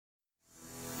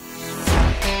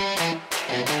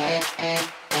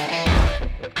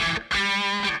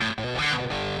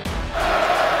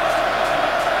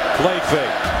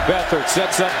Beathard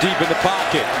sets up deep in the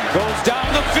pocket. Goes down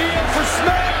the field for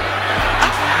Smith.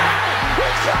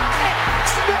 He got it!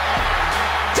 Smith!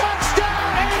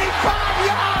 Touchdown!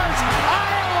 85 yards!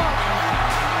 Iowa!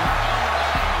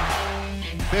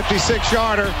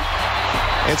 56-yarder.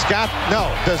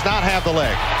 Does not have the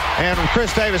leg. And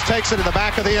Chris Davis takes it in the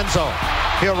back of the end zone.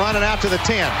 He'll run it out to the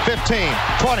 10, 15,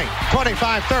 20,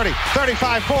 25, 30,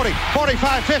 35, 40,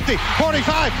 45, 50,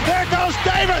 45. There goes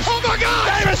Davis. Oh, my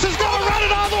God. Davis is going to run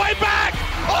it all the way back.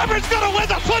 Auburn's going to win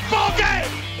the football game.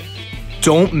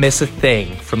 Don't miss a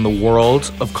thing from the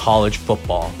world of college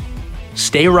football.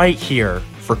 Stay right here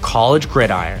for College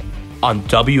Gridiron on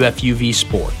WFUV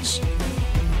Sports.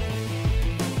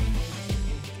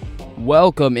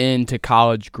 Welcome into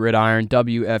College Gridiron,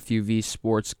 WFUV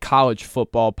Sports College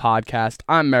Football Podcast.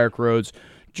 I'm Merrick Rhodes,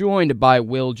 joined by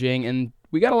Will Jing, and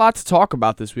we got a lot to talk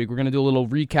about this week. We're going to do a little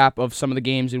recap of some of the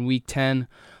games in Week 10,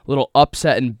 a little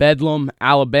upset in Bedlam,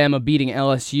 Alabama beating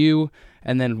LSU,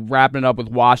 and then wrapping it up with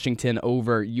Washington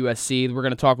over USC. We're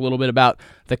going to talk a little bit about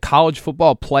the college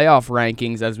football playoff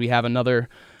rankings as we have another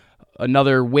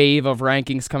wave of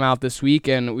rankings come out this week,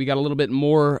 and we got a little bit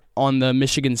more on the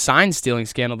Michigan sign-stealing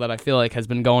scandal that I feel like has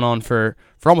been going on for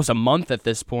almost a month at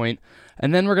this point.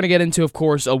 And then we're going to get into, of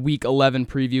course, a Week 11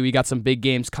 preview. We got some big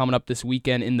games coming up this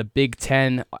weekend in the Big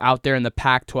Ten, out there in the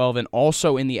Pac-12, and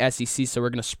also in the SEC, so we're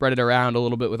going to spread it around a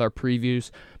little bit with our previews.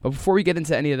 But before we get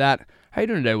into any of that, how you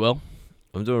doing today, Will?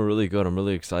 I'm doing really good. I'm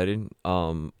really excited.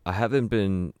 I haven't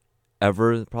been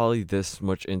ever probably this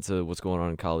much into what's going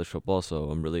on in college football, so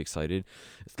I'm really excited.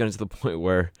 It's getting to the point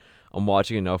where I'm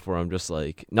watching enough where I'm just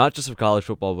like, not just of college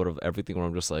football, but of everything, where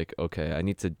I'm just like, okay, I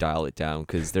need to dial it down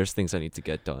because there's things I need to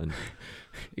get done.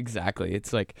 Exactly.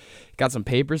 It's like, got some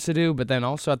papers to do, but then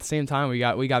also at the same time, we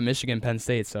got Michigan, Penn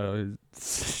State, so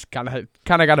it's kind of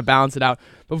got to balance it out.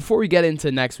 But before we get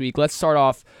into next week, let's start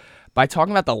off by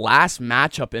talking about the last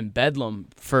matchup in Bedlam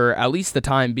for at least the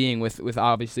time being, with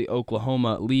obviously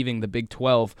Oklahoma leaving the Big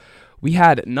 12. We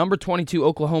had number 22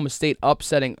 Oklahoma State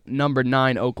upsetting number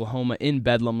 9 Oklahoma in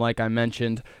Bedlam, like I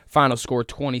mentioned. Final score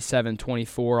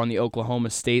 27-24 on the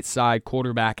Oklahoma State side.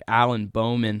 Quarterback Alan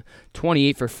Bowman,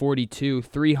 28 for 42,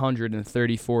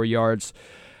 334 yards.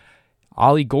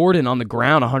 Ollie Gordon on the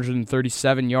ground,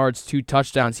 137 yards, 2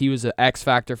 touchdowns. He was an X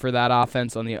factor for that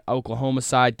offense on the Oklahoma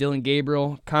side. Dylan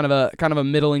Gabriel, kind of a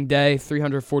middling day,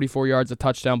 344 yards, a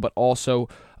touchdown, but also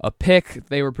a pick.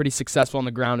 They were pretty successful on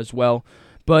the ground as well.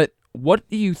 But what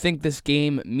do you think this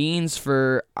game means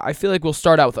for? I feel like we'll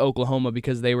start out with Oklahoma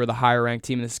because they were the higher ranked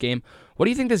team in this game. What do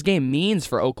you think this game means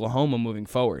for Oklahoma moving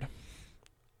forward?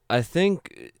 I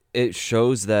think it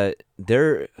shows that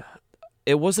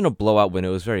it wasn't a blowout win. It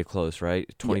was very close, right?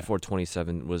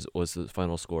 24-27 was the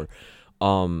final score.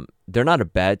 They're not a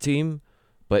bad team,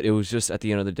 but it was just at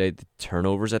the end of the day, the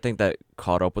turnovers, I think, that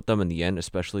caught up with them in the end.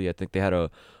 Especially, I think they had a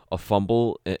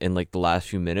fumble in like the last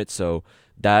few minutes. So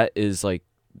that is like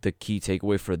the key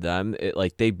takeaway for them.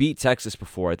 They beat Texas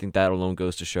before. I think that alone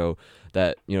goes to show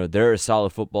that, they're a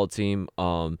solid football team.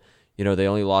 They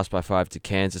only lost by 5 to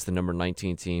Kansas, the number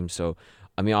 19 team. So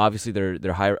I mean, obviously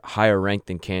they're higher ranked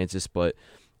than Kansas, but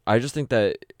I just think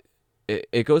that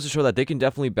it goes to show that they can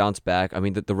definitely bounce back. I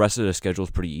mean, the rest of the schedule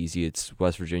is pretty easy. It's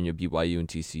West Virginia, BYU, and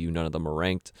TCU. None of them are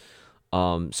ranked.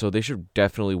 So they should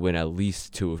definitely win at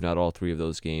least 2, if not all 3 of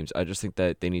those games. I just think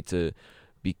that they need to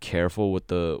be careful with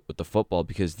the football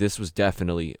because this was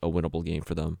definitely a winnable game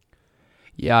for them.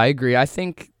 Yeah, I agree. I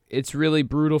think it's really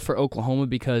brutal for Oklahoma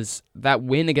because that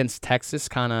win against Texas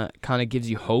kind of gives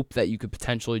you hope that you could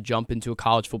potentially jump into a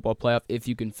college football playoff if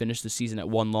you can finish the season at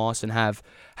 1 loss and have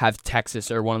Texas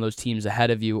or one of those teams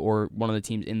ahead of you or one of the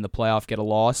teams in the playoff get a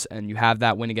loss, and you have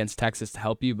that win against Texas to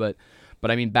help you. But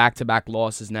I mean, back-to-back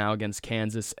losses now against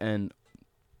Kansas and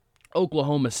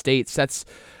Oklahoma State sets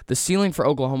the ceiling for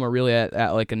Oklahoma really at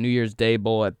like a New Year's Day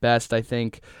bowl at best, I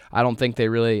think. I don't think they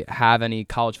really have any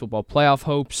college football playoff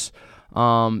hopes.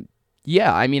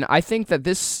 Yeah, I mean, I think that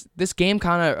this game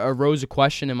kind of arose a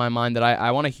question in my mind that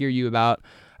I want to hear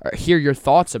your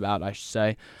thoughts about, I should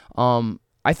say.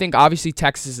 I think obviously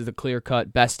Texas is the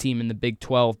clear-cut best team in the Big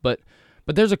 12, but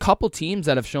there's a couple teams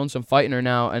that have shown some fight and are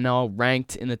now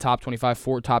ranked in the top 25,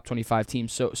 4 top 25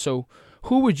 teams. So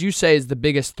who would you say is the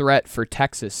biggest threat for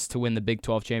Texas to win the Big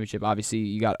 12 championship? Obviously,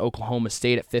 you got Oklahoma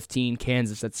State at 15,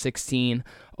 Kansas at 16,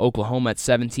 Oklahoma at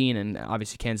 17, and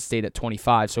obviously Kansas State at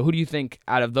 25. So who do you think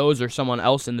out of those or someone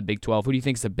else in the Big 12, who do you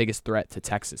think is the biggest threat to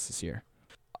Texas this year?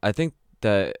 I think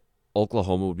that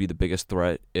Oklahoma would be the biggest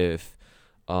threat if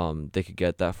they could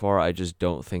get that far. I just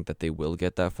don't think that they will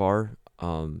get that far,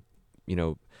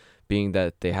 being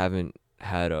that they haven't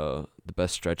had the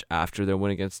best stretch after their win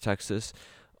against Texas.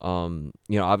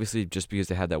 Obviously just because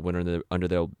they had that win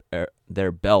under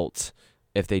their belt,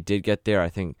 if they did get there, I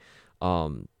think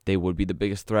they would be the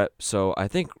biggest threat. So I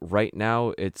think right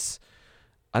now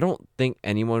I don't think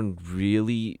anyone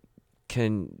really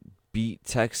can beat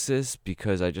Texas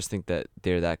because I just think that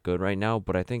they're that good right now.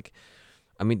 But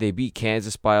they beat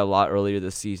Kansas by a lot earlier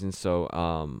this season, so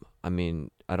I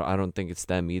don't think it's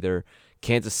them either.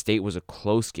 Kansas State was a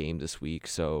close game this week,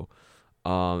 so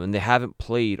and they haven't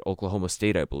played Oklahoma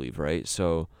State, I believe, right?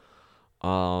 So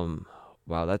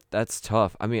wow, that's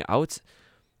tough.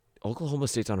 Oklahoma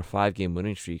State's on a 5-game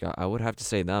winning streak. I would have to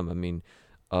say them.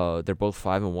 They're both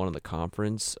 5-1 in the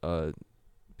conference.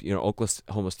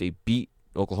 Oklahoma State beat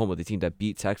Oklahoma, the team that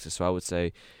beat Texas. So I would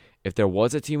say if there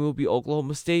was a team, it would be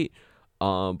Oklahoma State.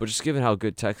 But just given how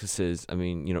good Texas is,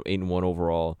 8-1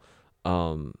 overall,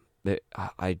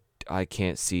 I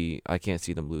can't see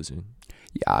them losing.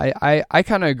 Yeah, I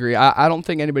kind of agree. I don't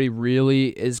think anybody really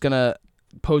is gonna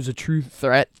pose a true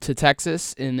threat to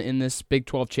Texas in this Big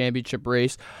 12 championship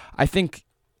race. I think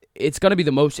it's going to be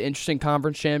the most interesting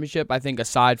conference championship, I think,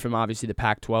 aside from obviously the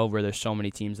Pac-12 where there's so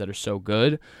many teams that are so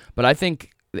good. But I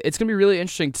think it's going to be really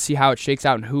interesting to see how it shakes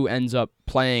out and who ends up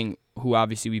playing who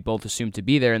obviously we both assume to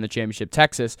be there in the championship,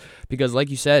 Texas. Because like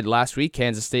you said, last week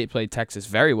Kansas State played Texas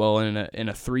very well in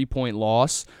a 3-point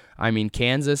loss.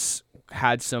 Kansas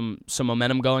had some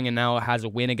momentum going and now has a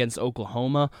win against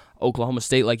Oklahoma. Oklahoma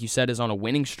State, like you said, is on a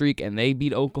winning streak and they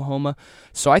beat Oklahoma.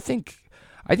 So I think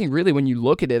really when you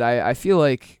look at it, I feel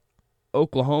like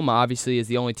Oklahoma obviously is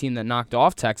the only team that knocked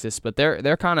off Texas, but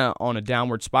they're kind of on a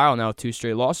downward spiral now with 2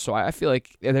 straight losses. So I feel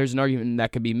like there's an argument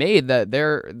that could be made that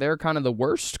they're kind of the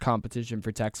worst competition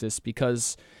for Texas,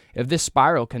 because if this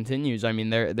spiral continues, they're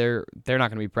not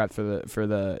going to be prepped for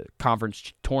the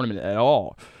conference tournament at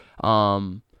all.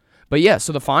 But yeah,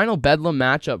 so the final Bedlam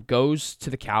matchup goes to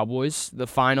the Cowboys. The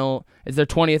final is their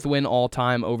 20th win all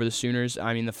time over the Sooners.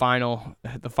 The final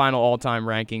all time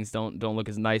rankings don't look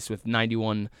as nice with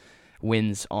 91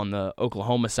 wins on the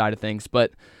Oklahoma side of things.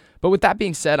 But with that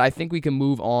being said, I think we can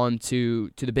move on to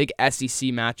the big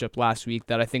SEC matchup last week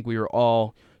that I think we were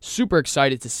all super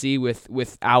excited to see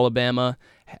with Alabama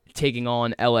taking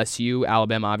on LSU.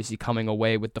 Alabama obviously coming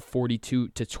away with the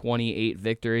 42-28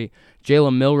 victory.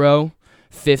 Jalen Milroe,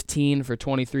 15 for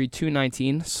 23,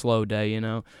 219, slow day,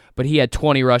 but he had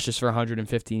 20 rushes for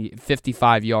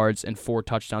 55 yards and 4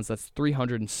 touchdowns. That's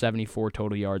 374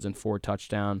 total yards and 4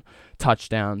 touchdowns.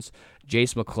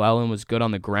 Jace McClellan was good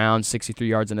on the ground, 63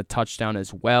 yards and a touchdown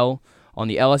as well. On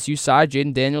the LSU side,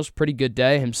 Jaden Daniels, pretty good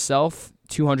day himself,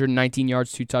 219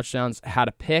 yards, 2 touchdowns, had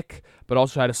a pick, but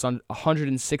also had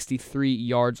 163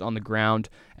 yards on the ground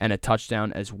and a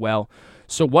touchdown as well.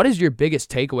 So what is your biggest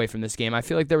takeaway from this game? I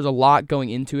feel like there was a lot going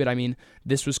into it.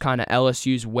 This was kind of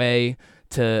LSU's way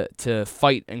to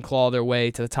fight and claw their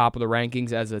way to the top of the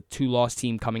rankings as a 2-loss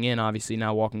team coming in, obviously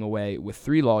now walking away with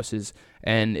 3 losses.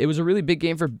 And it was a really big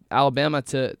game for Alabama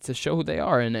to show who they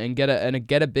are and get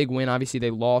a big win. Obviously,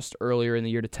 they lost earlier in the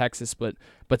year to Texas, but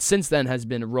since then has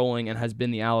been rolling and has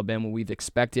been the Alabama we've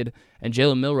expected. And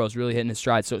Jalen Milroe's really hitting his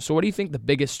stride. So what do you think the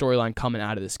biggest storyline coming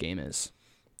out of this game is?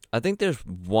 I think there's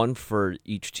one for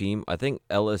each team. I think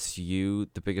LSU,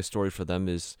 the biggest story for them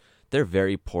is they're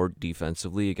very poor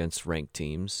defensively against ranked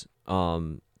teams.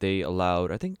 They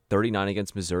allowed, I think, 39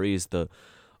 against Missouri is the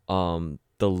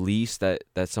least that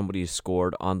somebody has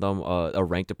scored on them. A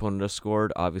ranked opponent has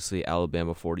scored. Obviously,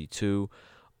 Alabama 42.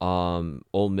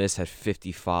 Ole Miss had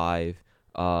 55.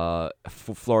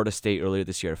 Florida State earlier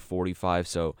this year had 45.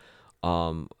 So,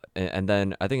 and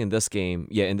then I think in this game,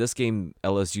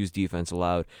 LSU's defense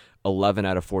allowed 11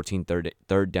 out of 14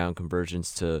 third down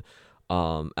conversions to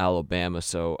Alabama.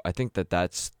 So I think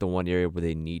that's the one area where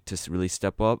they need to really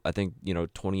step up. I think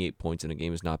 28 points in a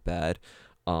game is not bad.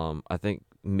 I think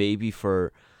maybe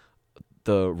for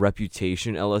the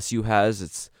reputation LSU has,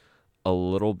 it's a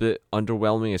little bit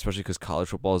underwhelming, especially because college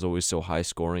football is always so high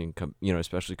scoring,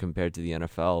 especially compared to the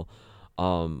NFL.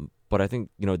 But I think,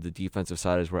 the defensive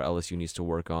side is where LSU needs to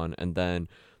work on. And then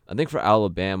I think for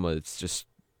Alabama, it's just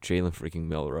Jalen freaking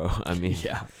Milroe.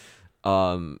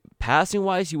 Passing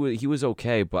wise, he was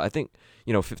okay, but I think,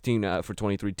 15 for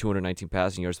 23, 219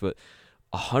 passing yards, but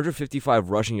 155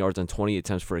 rushing yards on 20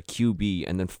 attempts for a QB,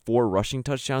 and then 4 rushing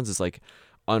touchdowns is like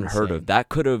unheard of. That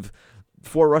could have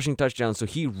 4 rushing touchdowns, so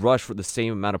he rushed for the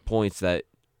same amount of points that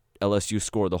LSU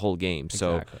scored the whole game.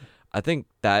 Exactly. So I think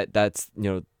that's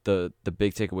the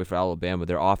big takeaway for Alabama.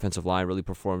 Their offensive line really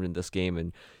performed in this game,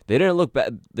 and they didn't look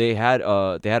bad. They had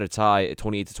a tie at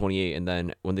 28-28, and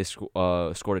then when they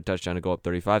scored a touchdown to go up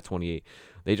 35-28,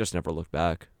 they just never looked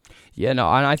back. Yeah, no,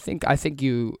 and I think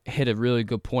you hit a really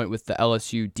good point with the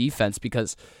LSU defense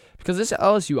because because this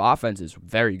LSU offense is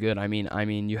very good. I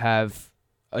mean, you have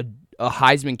a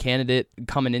Heisman candidate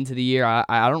coming into the year.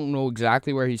 I don't know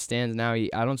exactly where he stands now. I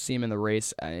don't see him in the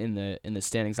race in the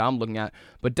standings I'm looking at,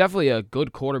 but definitely a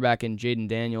good quarterback in Jaden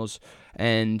Daniels,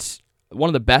 and one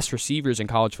of the best receivers in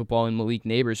college football in Malik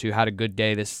Neighbors, who had a good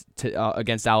day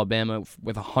against Alabama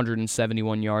with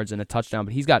 171 yards and a touchdown.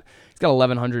 But he's got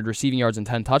 1,100 receiving yards and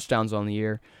 10 touchdowns on the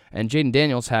year. And Jaden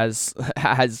Daniels has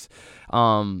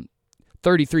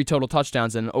 33 total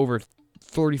touchdowns and over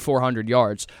 3,400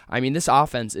 yards. I mean, this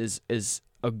offense is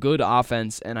a good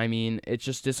offense, and I mean, it's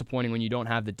just disappointing when you don't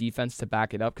have the defense to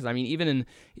back it up. Because I mean, even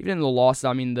in the loss,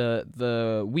 I mean,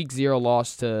 the week 0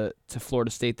 loss to Florida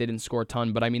State, they didn't score a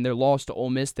ton, but I mean, their loss to Ole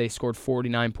Miss, they scored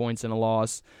 49 points in a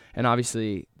loss, and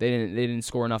obviously they didn't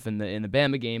score enough in the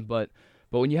Bama game. But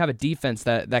when you have a defense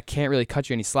that can't really cut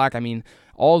you any slack, I mean,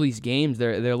 all these games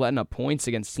they're letting up points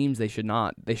against teams they should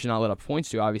not let up points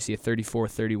to. Obviously, a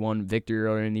 34-31 victory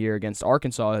earlier in the year against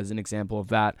Arkansas is an example of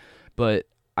that, but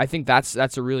I think that's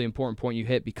a really important point you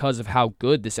hit because of how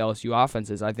good this LSU offense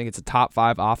is. I think it's a top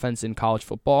 5 offense in college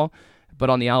football. But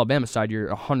on the Alabama side, you're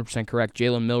 100% correct.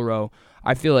 Jalen Milroe,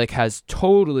 I feel like, has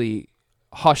totally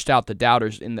hushed out the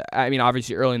doubters. I mean,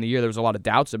 obviously, early in the year, there was a lot of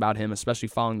doubts about him, especially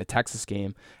following the Texas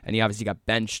game. And he obviously got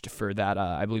benched for that,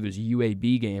 I believe it was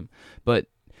UAB game. But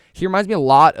he reminds me a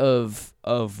lot of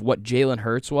what Jalen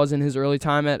Hurts was in his early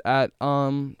time at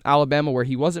Alabama, where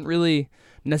he wasn't really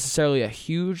necessarily a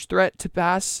huge threat to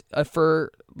pass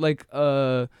for like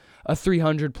a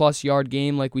 300-plus yard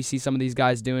game like we see some of these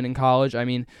guys doing in college. I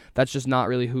mean, that's just not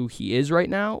really who he is right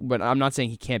now, but I'm not saying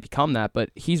he can't become that,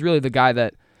 but he's really the guy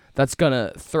that's going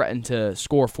to threaten to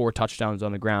score 4 touchdowns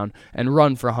on the ground and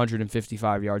run for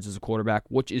 155 yards as a quarterback,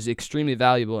 which is extremely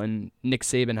valuable, and Nick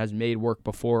Saban has made work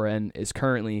before and is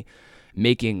currently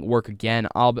making work again.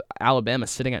 Alabama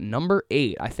sitting at number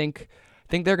 8. I think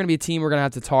they're going to be a team we're going to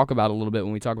have to talk about a little bit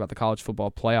when we talk about the college football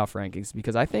playoff rankings,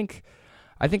 because I think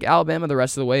Alabama the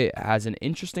rest of the way has an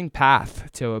interesting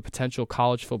path to a potential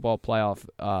college football playoff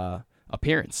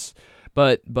appearance.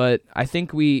 But I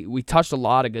think we touched a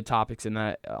lot of good topics in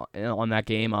that on that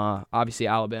game. Obviously,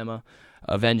 Alabama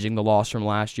avenging the loss from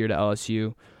last year to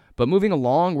LSU. But moving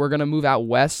along, we're going to move out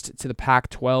west to the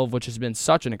Pac-12, which has been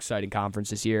such an exciting conference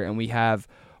this year, and we have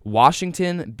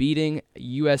Washington beating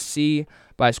USC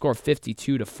by a score of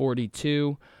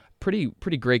 52-42.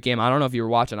 Pretty great game. I don't know if you were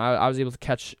watching. I was able to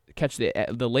catch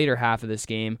the later half of this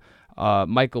game.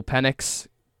 Michael Penix,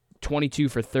 22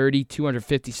 for 30,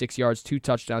 256 yards, 2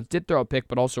 touchdowns. Did throw a pick,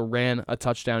 but also ran a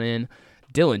touchdown in.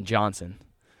 Dylan Johnson,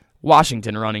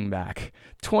 Washington running back,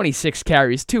 26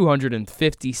 carries,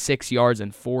 256 yards,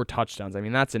 and 4 touchdowns. I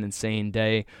mean, that's an insane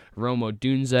day. Rome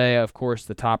Odunze, of course,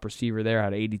 the top receiver there,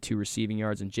 had 82 receiving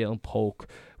yards, and Jalen Polk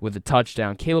with a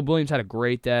touchdown. Caleb Williams had a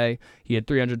great day. He had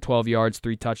 312 yards,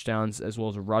 3 touchdowns, as well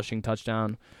as a rushing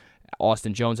touchdown.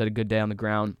 Austin Jones had a good day on the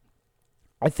ground.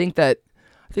 I think this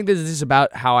is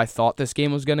about how I thought this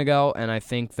game was going to go, and I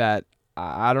think that,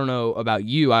 I don't know about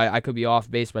you, I could be off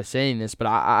base by saying this, but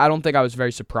I don't think I was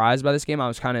very surprised by this game. I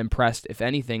was kind of impressed, if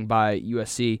anything, by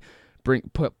USC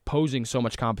posing so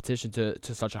much competition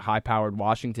to such a high-powered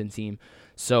Washington team.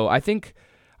 So I think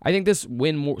this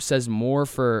win says more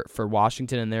for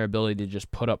Washington and their ability to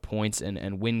just put up points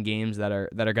and win games that are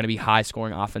going to be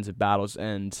high-scoring offensive battles,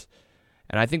 and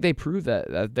I think they prove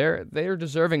that they're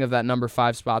deserving of that number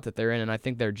 5 spot that they're in, and I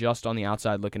think they're just on the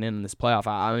outside looking in this playoff.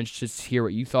 I'm interested to hear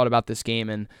what you thought about this game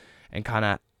and kind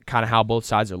of how both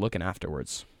sides are looking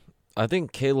afterwards. I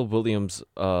think Caleb Williams,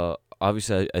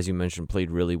 obviously, as you mentioned,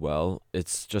 played really well.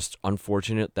 It's just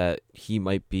unfortunate that he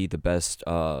might be the best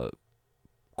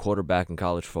quarterback in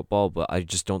college football, but I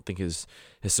just don't think his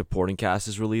supporting cast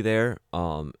is really there,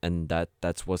 and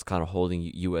that's what's kind of holding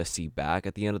USC back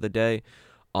at the end of the day.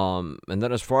 And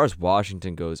then as far as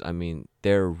Washington goes, I mean,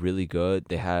 they're really good.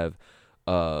 They have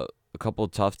a couple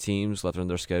of tough teams left on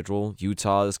their schedule.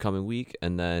 Utah this coming week,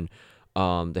 and then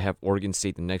they have Oregon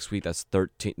State the next week. That's the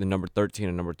number 13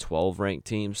 and number 12 ranked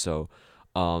team. So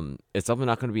it's definitely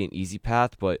not going to be an easy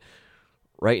path, but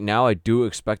right now I do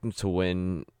expect them to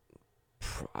win.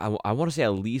 I want to say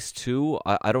at least 2.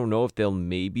 I don't know if they'll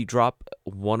maybe drop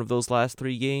one of those last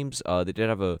 3 games. They did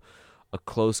have a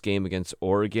close game against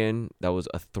Oregon. That was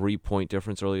a 3-point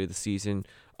difference earlier this season.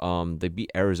 They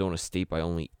beat Arizona State by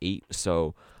only 8.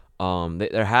 So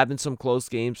there have been some close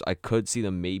games. I could see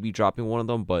them maybe dropping one of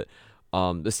them, but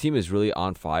this team is really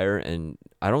on fire, and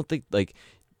I don't think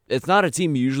it's not a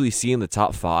team you usually see in the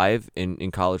top 5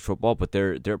 in college football, but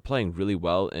they're playing really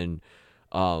well, and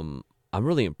I'm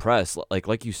really impressed.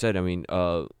 Like you said, I mean,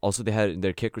 also they had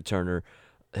their kick returner,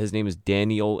 his name is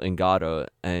Daniel Ngata,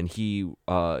 and he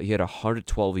had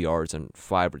 112 yards and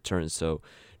 5 returns. So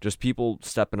just people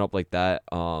stepping up like that,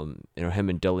 him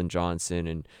and Dylan Johnson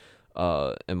and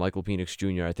Michael Penix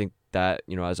Jr. I think that,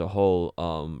 as a whole,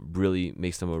 really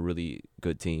makes them a really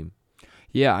good team.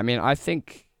 Yeah, I mean, I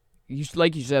think,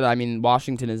 like you said, I mean,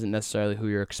 Washington isn't necessarily who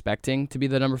you're expecting to be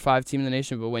the number 5 team in the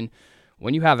nation, but when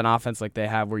you have an offense like they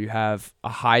have, where you have a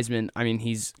Heisman, I mean,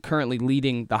 he's currently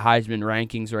leading the Heisman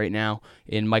rankings right now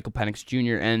in Michael Penix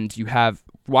Jr., and you have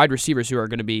wide receivers who are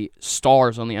going to be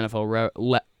stars on the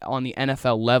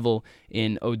NFL level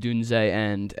in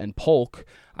Odunze and Polk.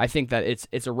 I think that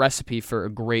it's a recipe for a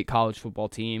great college football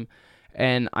team.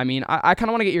 And I mean, I kind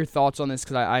of want to get your thoughts on this,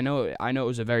 because I know it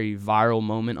was a very viral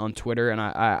moment on Twitter, and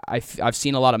I've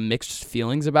seen a lot of mixed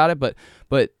feelings about it.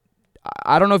 But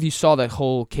I don't know if you saw that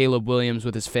whole Caleb Williams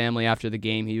with his family after the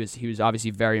game. He was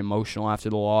obviously very emotional after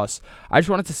the loss. I just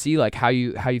wanted to see how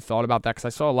you thought about that, because I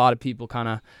saw a lot of people kind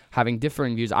of having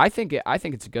differing views. I think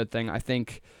it's a good thing. I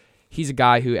think he's a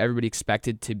guy who everybody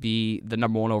expected to be the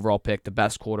number 1 overall pick, the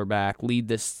best quarterback, lead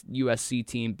this USC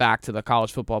team back to the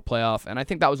college football playoff. And I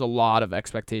think that was a lot of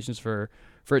expectations for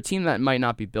a team that might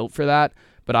not be built for that,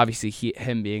 but obviously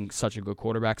him being such a good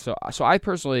quarterback. So I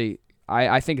personally,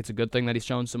 I think it's a good thing that he's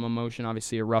shown some emotion.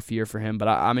 Obviously a rough year for him, but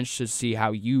I'm interested to see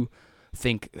how you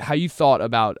thought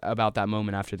about that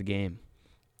moment after the game.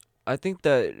 I think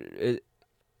that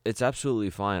it's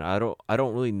absolutely fine. I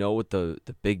don't really know what the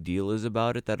big deal is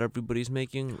about it that everybody's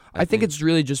making. I think it's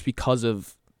really just because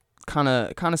of kind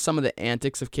of some of the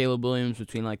antics of Caleb Williams,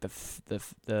 between like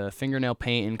the fingernail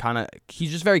paint, and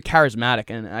he's just very charismatic.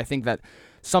 And I think that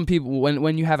some people,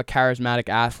 when you have a charismatic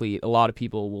athlete, a lot of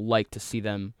people will like to see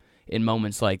them in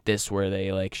moments like this where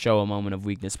they like show a moment of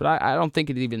weakness. But I don't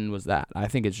think it even was that. I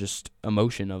think it's just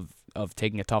emotion of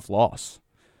taking a tough loss.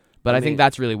 But I think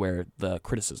that's really where the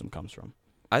criticism comes from.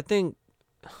 I don't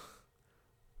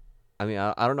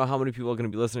know how many people are going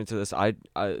to be listening to this.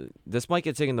 This might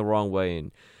get taken the wrong way,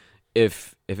 and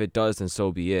if it does, then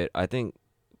so be it. I think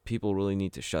people really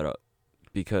need to shut up,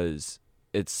 because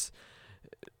it's,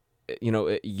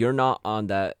 you're not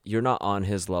on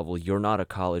his level. You're not a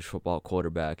college football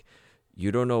quarterback.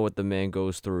 You don't know what the man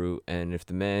goes through, and if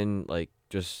the man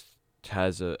just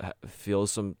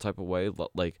feels some type of way,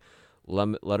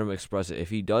 let him express it. If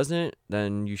he doesn't,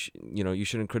 then you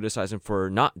shouldn't criticize him for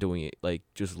not doing it.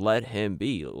 Just let him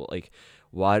be.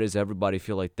 Why does everybody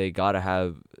feel like they gotta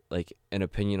have an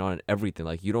opinion on everything?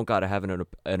 You don't gotta have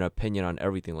an opinion on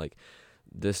everything.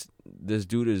 This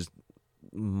dude is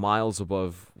miles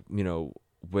above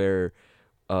where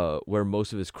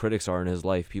most of his critics are in his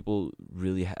life. People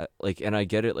really and I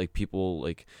get it. People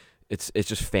it's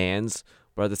just fans,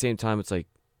 but at the same time, it's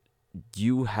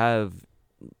you have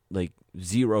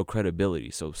zero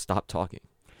credibility, so stop talking.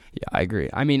 Yeah, I agree.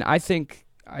 I mean, I think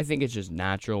it's just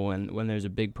natural when there's a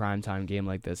big primetime game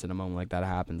like this and a moment like that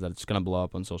happens, that it's going to blow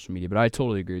up on social media. But I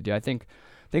totally agree with you. I think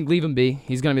leave him be.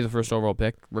 He's going to be the first overall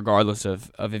pick, regardless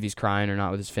of if he's crying or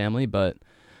not with his family. But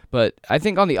I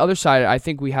think on the other side, I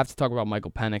think we have to talk about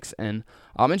Michael Penix, and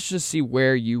I'm interested to see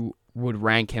where you would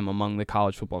rank him among the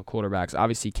college football quarterbacks.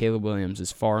 Obviously, Caleb Williams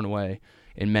is far and away,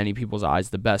 in many people's eyes,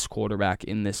 the best quarterback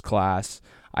in this class.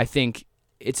 I think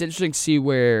it's interesting to see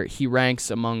where he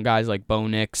ranks among guys like Bo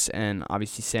Nix and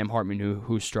obviously Sam Hartman,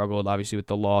 who struggled obviously with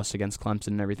the loss against Clemson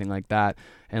and everything like that,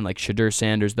 and like Shadur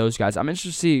Sanders, those guys. I'm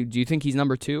interested to see, do you think he's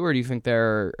number 2, or do you think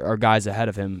there are guys ahead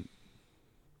of him?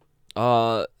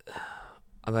 I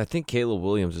think Caleb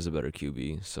Williams is a better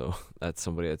QB, so that's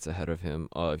somebody that's ahead of him.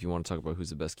 If you want to talk about who's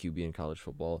the best QB in college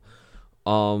football,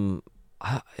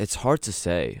 it's hard to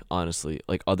say, honestly.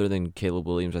 Other than Caleb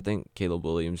Williams, I think Caleb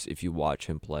Williams, if you watch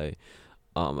him play,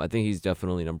 I think he's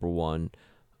definitely number 1.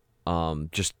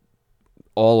 Just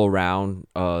all around,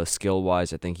 skill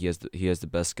wise, I think he has the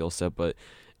best skill set. But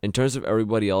in terms of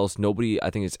everybody else, nobody I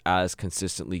think is as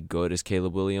consistently good as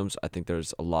Caleb Williams. I think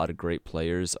there's a lot of great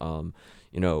players. Bo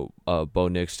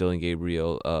Nix, Dylan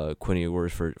Gabriel, Quinn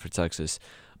Ewers for Texas.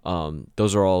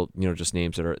 Those are all just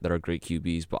names that are great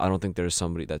QBs. But I don't think there's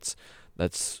somebody that's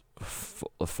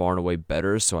far and away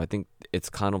better. So I think it's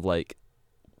kind of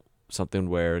something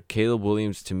where Caleb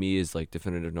Williams to me is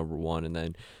definitive number 1, and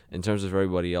then in terms of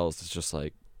everybody else, it's just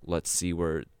let's see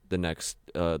where the next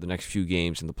few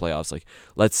games in the playoffs,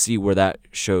 let's see where that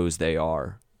shows they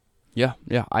are. Yeah.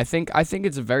 I think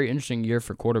it's a very interesting year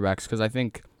for quarterbacks, because I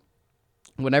think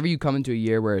whenever you come into a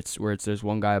year where there's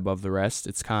one guy above the rest,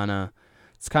 that's kind of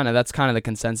the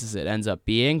consensus it ends up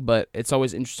being. But it's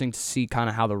always interesting to see kind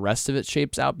of how the rest of it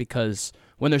shapes out, because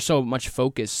when there's so much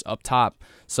focus up top,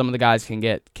 some of the guys can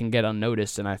get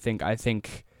unnoticed. And I think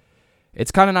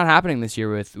it's kind of not happening this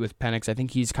year with Penix. I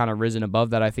think he's kind of risen above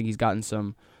that. I think he's gotten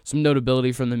some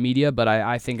notability from the media, but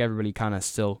I think everybody kind of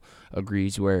still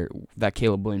agrees that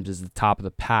Caleb Williams is the top of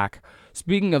the pack.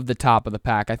 Speaking of the top of the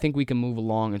pack, I think we can move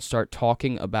along and start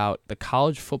talking about the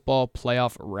college football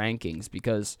playoff rankings,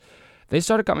 because they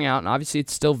started coming out, and obviously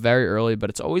it's still very early, but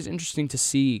it's always interesting to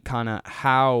see kind of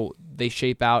how they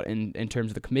shape out in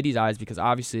terms of the committee's eyes, because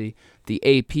obviously the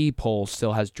AP poll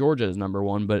still has Georgia as number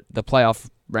one, but the playoff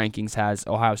rankings has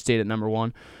Ohio State at number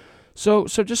one. So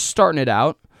just starting it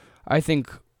out, I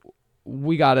think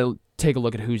we got to take a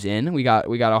look at who's in. We got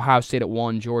Ohio State at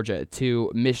 1, Georgia at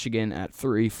 2, Michigan at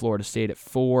 3, Florida State at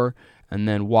 4, and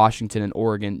then Washington and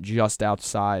Oregon just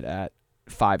outside at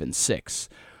 5 and 6.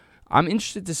 I'm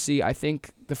interested to see. I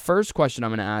think the first question I'm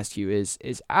going to ask you is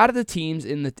out of the teams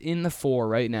in the 4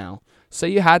 right now, say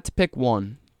you had to pick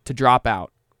one to drop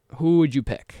out, who would you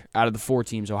pick out of the 4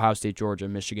 teams, Ohio State, Georgia,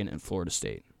 Michigan, and Florida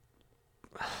State?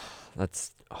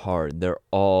 That's hard. They're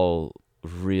all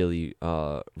really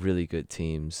good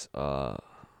teams.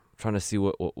 Trying to see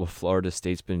what Florida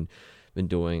State's been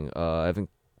doing. I haven't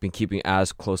been keeping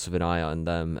as close of an eye on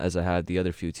them as I had the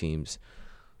other few teams.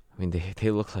 I mean,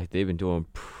 they look like they've been doing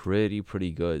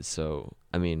pretty good. So,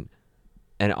 I mean,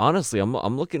 and honestly,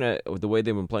 I'm looking at the way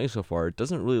they've been playing so far. It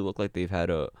doesn't really look like they've had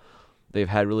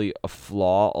really a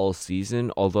flaw all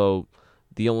season. Although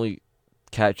the only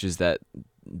catch is that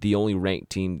the only ranked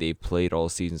team they've played all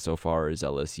season so far is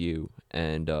LSU,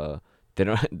 and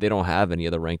they don't have any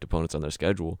other ranked opponents on their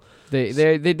schedule. They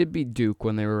did beat Duke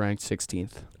when they were ranked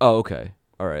 16th. Oh, okay,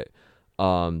 all right.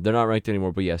 They're not ranked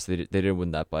anymore, but yes, they did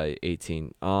win that by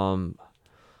 18.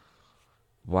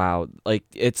 Wow, like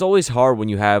it's always hard when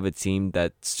you have a team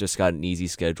that's just got an easy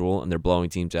schedule and they're blowing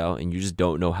teams out, and you just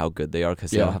don't know how good they are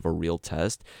because they don't have a real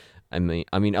test. I mean,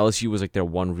 LSU was like their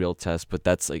one real test, but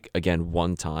that's like again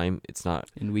one time. It's not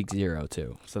in week 0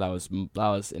 too, so that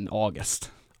was in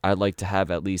August. I'd like to have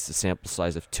at least a sample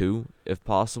size of 2 if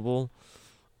possible.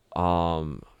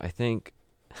 I think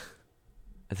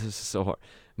this is so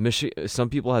hard. Some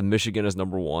people have Michigan as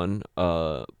number 1,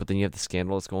 but then you have the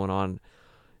scandal that's going on.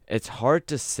 It's hard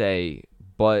to say,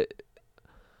 but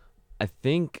I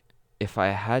think if I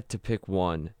had to pick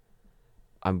one,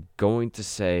 I'm going to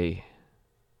say,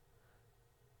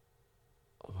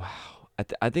 wow,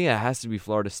 I think it has to be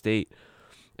Florida State.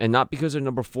 And not because they're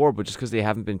number 4, but just because they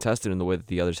haven't been tested in the way that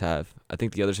the others have. I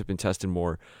think the others have been tested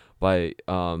more by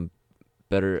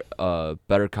better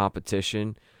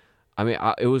competition. I mean,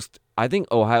 I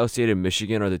think Ohio State and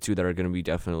Michigan are the 2 that are going to be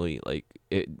definitely like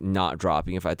not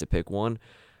dropping if I had to pick one.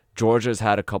 Georgia's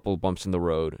had a couple bumps in the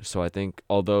road, so I think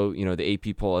although the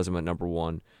AP poll has them at number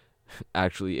 1,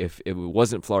 actually if it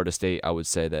wasn't Florida State, I would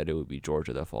say that it would be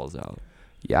Georgia that falls out.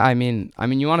 Yeah, I mean,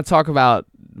 you want to talk about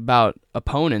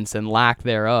opponents and lack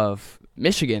thereof.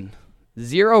 Michigan,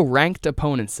 0 ranked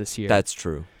opponents this year. That's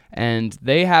true. And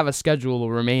they have a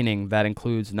schedule remaining that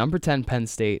includes number 10 Penn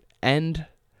State and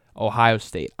Ohio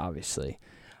State, obviously.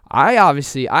 I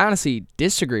honestly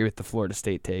disagree with the Florida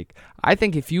State take. I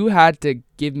think if you had to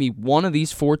give me one of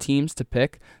these 4 teams to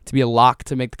pick to be a lock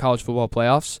to make the college football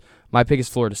playoffs, my pick is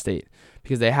Florida State.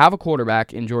 Because they have a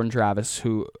quarterback in Jordan Travis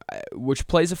which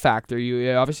plays a factor.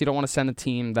 You obviously don't want to send a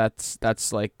team that's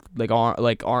like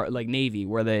Navy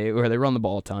where they run the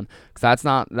ball a ton, because that's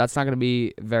not going to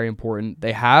be very important.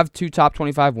 They have 2 top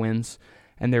 25 wins,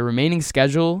 and their remaining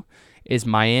schedule is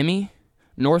Miami,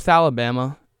 North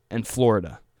Alabama, and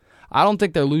Florida. I don't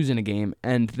think they're losing a game,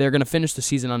 and they're going to finish the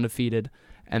season undefeated,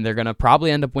 and they're going to probably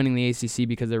end up winning the ACC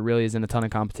because there really isn't a ton of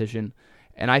competition,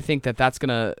 and I think that that's going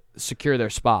to secure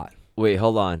their spot. Wait,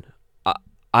 hold on.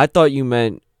 I thought you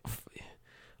meant.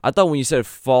 I thought when you said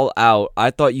fall out,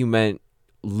 I thought you meant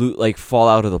like fall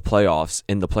out of the playoffs.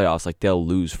 In the playoffs, like they'll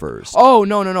lose first. Oh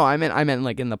no! I meant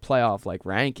like in the playoff like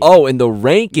ranking. Oh, in the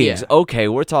rankings. Yeah. Okay,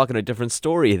 we're talking a different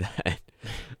story then.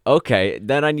 Okay,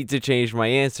 then I need to change my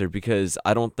answer because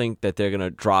I don't think that they're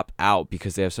gonna drop out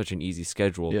because they have such an easy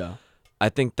schedule. Yeah. I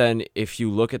think then if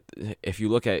you look at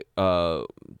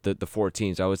the 4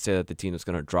 teams, I would say that the team that's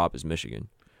gonna drop is Michigan.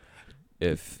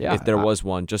 If there was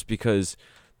one, just because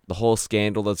the whole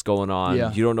scandal that's going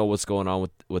on, you don't know what's going on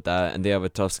with that, and they have a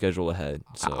tough schedule ahead.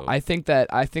 So I think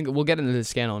we'll get into the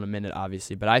scandal in a minute,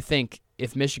 obviously, but I think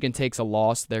if Michigan takes a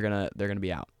loss, they're gonna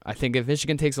be out. I think if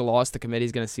Michigan takes a loss, the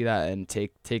committee's gonna see that and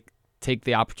take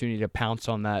the opportunity to pounce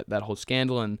on that whole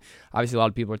scandal. And obviously, a lot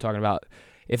of people are talking about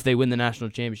if they win the national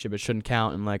championship, it shouldn't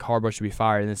count, and like Harbaugh should be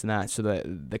fired and this and that. So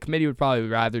the committee would probably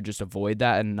rather just avoid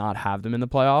that and not have them in the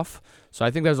playoff. So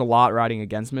I think there's a lot riding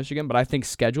against Michigan, but I think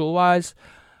schedule-wise,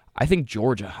 I think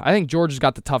Georgia. I think Georgia's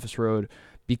got the toughest road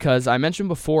because I mentioned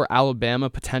before Alabama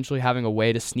potentially having a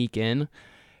way to sneak in,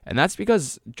 and that's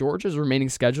because Georgia's remaining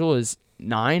schedule is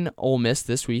 9 Ole Miss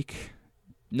this week,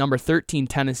 number 13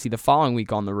 Tennessee the following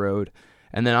week on the road,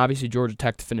 and then obviously Georgia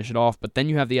Tech to finish it off. But then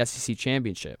you have the SEC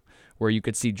Championship, where you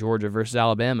could see Georgia versus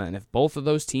Alabama. And if both of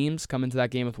those teams come into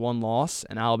that game with one loss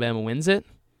and Alabama wins it,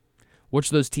 which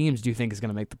of those teams do you think is going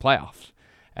to make the playoffs?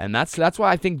 And that's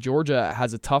why I think Georgia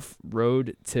has a tough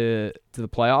road to the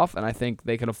playoff, and I think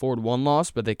they can afford one loss,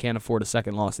 but they can't afford a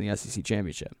second loss in the SEC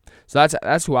Championship. So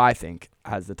that's who I think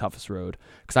has the toughest road,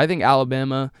 because I think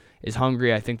Alabama is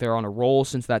hungry. I think they're on a roll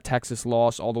since that Texas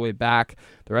loss all the way back.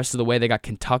 The rest of the way, they got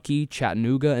Kentucky,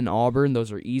 Chattanooga, and Auburn.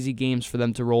 Those are easy games for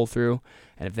them to roll through.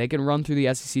 And if they can run through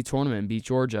the SEC tournament and beat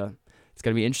Georgia, it's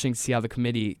going to be interesting to see how the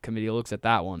committee looks at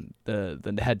that one,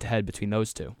 the head-to-head between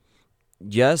those two.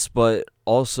 Yes, but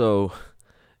also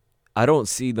I don't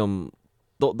see them.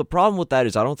 The problem with that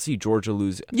is I don't see Georgia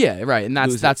lose. Yeah, right, and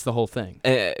that's the whole thing.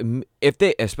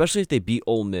 Especially if they beat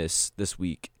Ole Miss this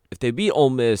week. If they beat Ole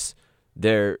Miss,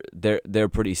 they're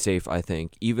pretty safe, I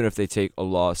think. Even if they take a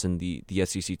loss in the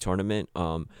SEC tournament,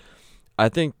 I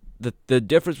think the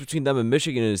difference between them and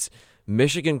Michigan is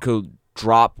Michigan could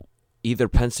drop either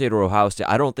Penn State or Ohio State.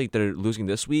 I don't think they're losing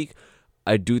this week.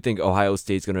 I do think Ohio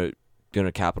State's gonna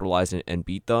capitalize and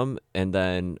beat them, and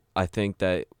then I think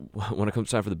that when it comes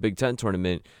time for the Big Ten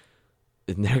tournament,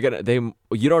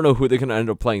 you don't know who they're gonna end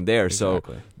up playing there.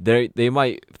 Exactly. So they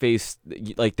might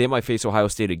face Ohio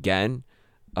State again.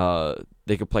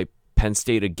 They could play Penn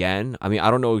State again. I mean, I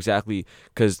don't know exactly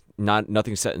because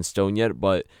nothing's set in stone yet,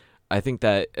 but I think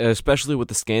that especially with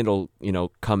the scandal,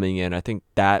 coming in, I think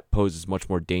that poses much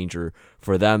more danger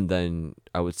for them than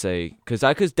I would say, because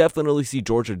I could definitely see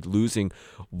Georgia losing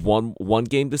one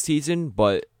game this season,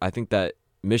 but I think that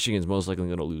Michigan's most likely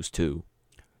going to lose 2.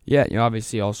 Yeah, you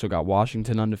obviously also got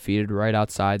Washington undefeated right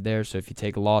outside there, so if you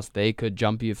take a loss, they could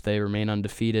jump you if they remain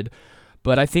undefeated.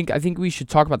 But I think we should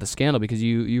talk about the scandal, because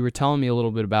you were telling me a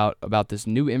little bit about this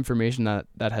new information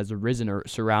that has arisen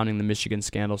surrounding the Michigan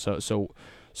scandal.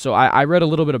 So I read a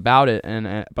little bit about it,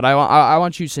 but I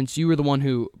want you, since you were the one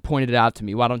who pointed it out to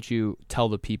me, why don't you tell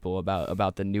the people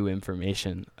about the new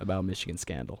information about Michigan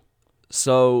scandal?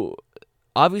 So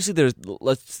obviously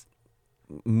let's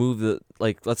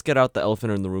get out the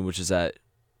elephant in the room, which is that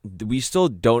we still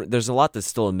don't. There's a lot that's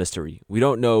still a mystery. We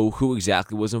don't know who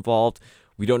exactly was involved.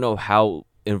 We don't know how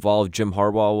involved Jim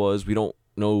Harbaugh was. We don't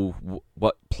know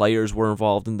what players were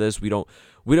involved in this. We don't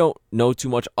know too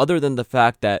much other than the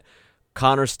fact that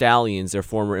Connor Stallions, their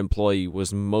former employee,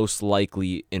 was most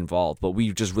likely involved, but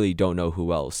we just really don't know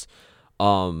who else.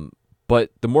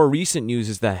 But the more recent news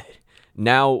is that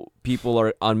now people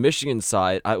are on Michigan's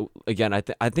side. I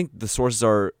think the sources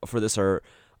for this are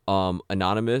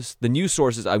anonymous. The news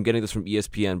sources, I'm getting this from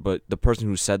ESPN, but the person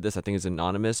who said this, I think, is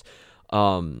anonymous.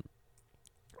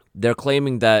 They're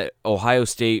claiming that Ohio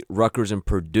State, Rutgers, and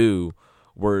Purdue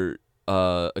were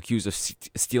accused of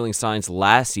stealing signs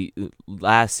last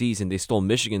season. They stole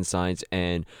Michigan signs,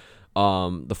 and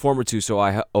the former two,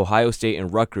 so Ohio State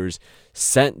and Rutgers,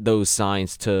 sent those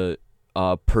signs to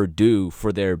Purdue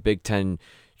for their Big Ten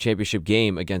championship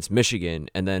game against Michigan,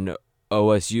 and then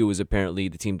OSU was apparently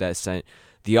the team that sent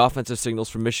the offensive signals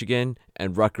for Michigan,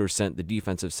 and Rutgers sent the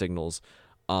defensive signals.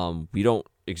 We don't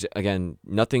again,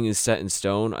 nothing is set in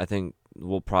stone. I think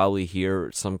we'll probably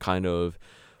hear some kind of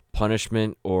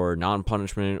punishment or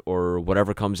non-punishment or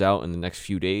whatever comes out in the next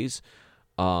few days.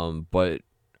 But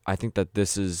I think that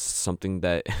this is something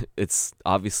that it's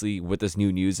obviously, with this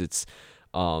new news, it's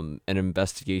an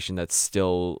investigation that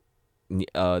still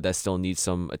needs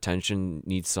some attention,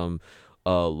 needs some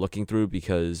looking through,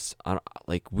 because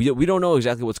we don't know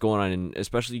exactly what's going on, and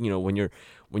especially when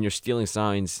you're stealing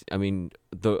signs. I mean,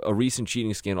 a recent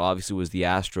cheating scandal obviously was the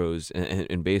Astros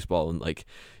in baseball, and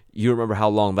you remember how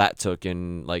long that took,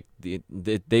 and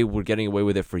they were getting away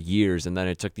with it for years, and then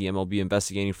it took the MLB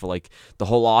investigating for the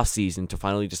whole off season to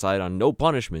finally decide on no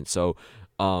punishment. So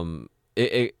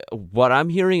what I'm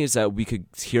hearing is that we could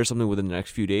hear something within the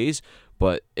next few days,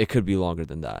 but it could be longer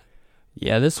than that.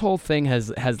 Yeah, this whole thing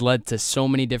has led to so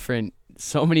many different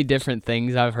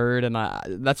things I've heard, and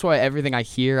that's why everything I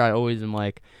hear, I always am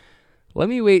like, let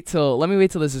me wait till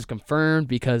this is confirmed,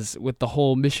 because with the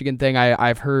whole Michigan thing,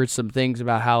 I've heard some things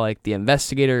about how the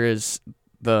investigator is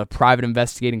the private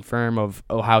investigating firm of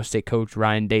Ohio State coach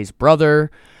Ryan Day's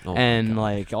brother, and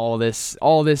all this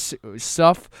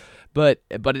stuff. But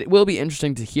it will be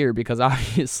interesting to hear, because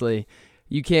obviously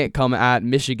you can't come at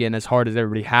Michigan as hard as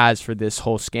everybody has for this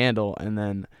whole scandal and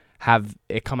then have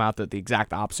it come out that the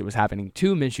exact opposite was happening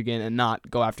to Michigan and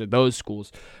not go after those schools.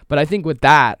 But I think with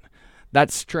that,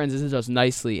 that transitions us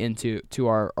nicely into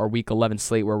our Week 11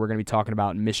 slate, where we're going to be talking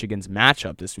about Michigan's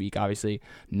matchup this week. Obviously,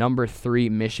 number 3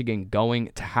 Michigan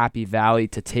going to Happy Valley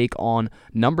to take on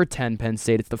number 10 Penn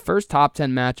State. It's the first top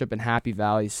 10 matchup in Happy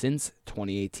Valley since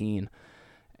 2018,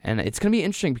 and it's going to be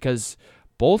interesting because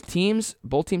both teams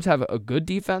have a good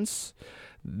defense.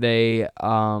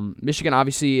 Michigan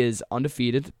obviously is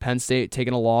undefeated. Penn State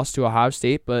taking a loss to Ohio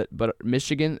State, but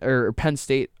Penn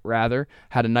State rather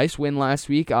had a nice win last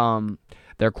week.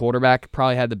 Their quarterback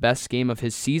probably had the best game of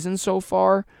his season so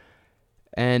far,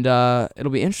 and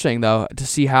it'll be interesting though to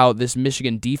see how this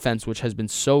Michigan defense, which has been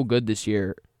so good this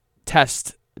year,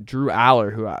 test Drew Aller,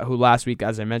 who last week,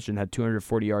 as I mentioned, had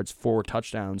 240 yards, 4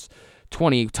 touchdowns,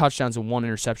 20 touchdowns and 1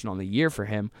 interception on the year for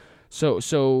him.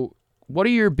 So. What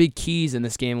are your big keys in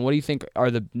this game? What do you think are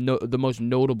the most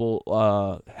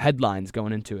notable headlines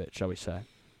going into it, shall we say?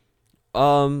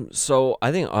 So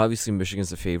I think obviously Michigan's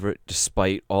the favorite,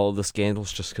 despite all the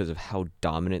scandals, just because of how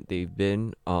dominant they've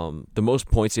been. The most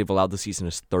points they've allowed this season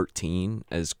is 13,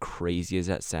 as crazy as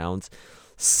that sounds.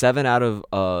 7 out of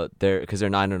because they're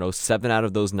 9-0, 7 out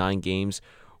of those 9 games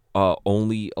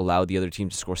only allowed the other team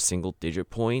to score single-digit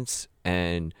points,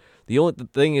 and the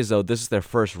thing is, though, this is their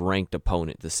first ranked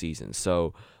opponent this season.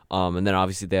 So, and then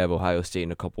obviously they have Ohio State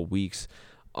in a couple weeks.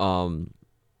 I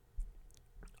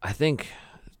think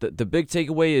the big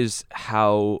takeaway is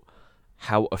how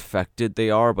affected they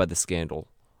are by the scandal.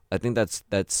 I think that's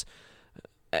because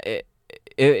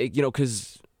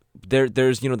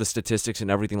there's the statistics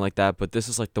and everything like that, but this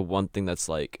is like the one thing that's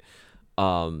like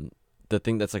the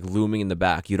thing that's like looming in the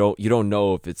back. You don't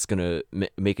know if it's gonna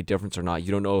make a difference or not.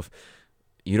 You don't know if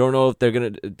they're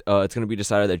gonna it's gonna be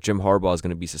decided that Jim Harbaugh is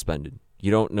gonna be suspended.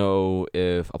 You don't know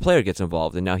if a player gets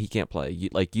involved and now he can't play.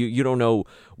 You don't know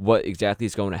what exactly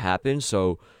is going to happen.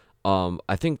 So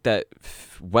I think that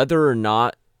whether or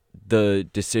not the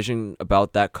decision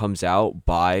about that comes out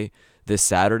by this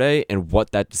Saturday and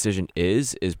what that decision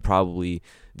is probably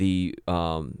the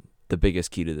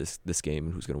biggest key to this game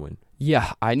and who's gonna win.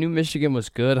 Yeah, I knew Michigan was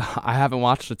good. I haven't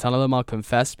watched a ton of them, I'll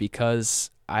confess,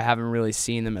 because I haven't really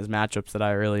seen them as matchups that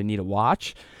I really need to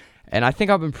watch. And I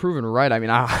think I've been proven right. I mean,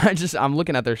 I'm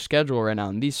looking at their schedule right now,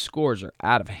 and these scores are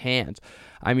out of hand.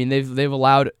 I mean, they've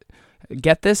allowed,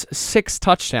 get this, 6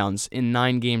 touchdowns in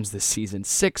 9 games this season.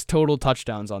 6 total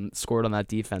touchdowns scored on that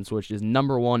defense, which is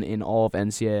number 1 in all of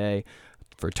NCAA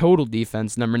for total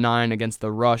defense, number 9 against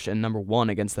the rush, and number 1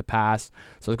 against the pass.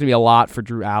 So it's going to be a lot for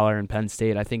Drew Aller and Penn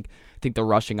State. I think the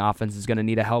rushing offense is going to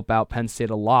need to help out Penn State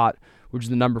a lot, which is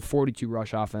the number 42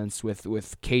 rush offense with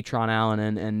Katron Allen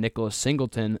and Nicholas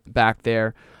Singleton back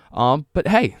there. But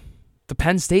hey, the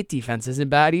Penn State defense isn't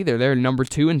bad either. They're number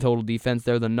 2 in total defense.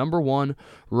 They're the number 1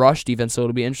 rush defense, so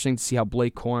it'll be interesting to see how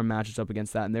Blake Corum matches up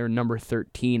against that, and they're number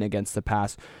 13 against the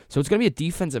pass. So it's going to be a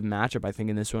defensive matchup, I think,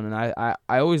 in this one, and I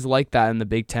always like that in the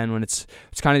Big Ten when it's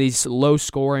kind of these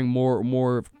low-scoring,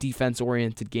 more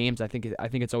defense-oriented games. I think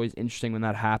it's always interesting when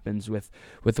that happens with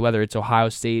whether it's Ohio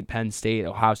State, Penn State,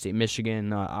 Ohio State,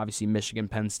 Michigan, obviously Michigan,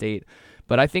 Penn State.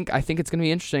 But I think it's going to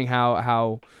be interesting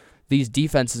how these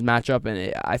defenses match up,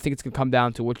 and I think it's going to come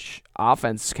down to which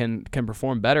offense can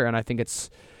perform better, and I think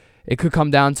it could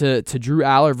come down to Drew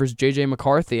Aller versus J.J.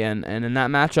 McCarthy, and in that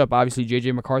matchup, obviously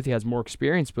J.J. McCarthy has more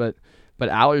experience, but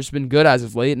Aller's been good as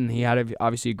of late, and he had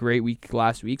obviously a great week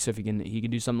last week, so if he can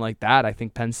do something like that, I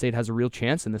think Penn State has a real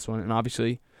chance in this one, and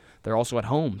obviously they're also at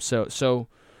home, so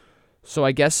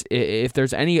I guess if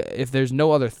there's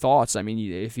no other thoughts, I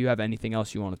mean, if you have anything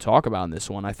else you want to talk about in this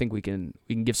one, I think we can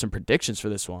give some predictions for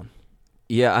this one.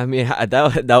 Yeah, I mean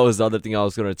that was the other thing I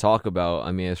was going to talk about.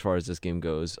 I mean, as far as this game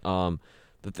goes,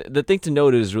 the thing to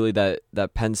note is really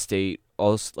that Penn State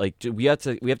also, like, we have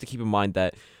to keep in mind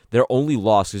that their only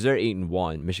loss, because they're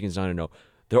 8-1, Michigan's 9-0.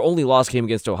 Their only loss came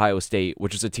against Ohio State,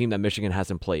 which is a team that Michigan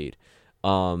hasn't played.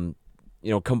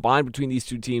 Combined between these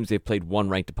two teams, they've played one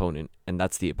ranked opponent, and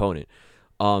that's the opponent.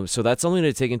 So that's something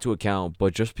to take into account.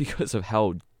 But just because of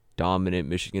how dominant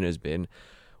Michigan has been,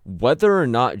 whether or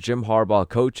not Jim Harbaugh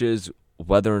coaches,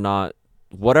 whether or not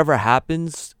whatever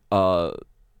happens,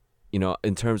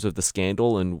 in terms of the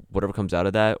scandal and whatever comes out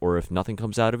of that, or if nothing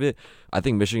comes out of it, I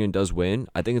think Michigan does win.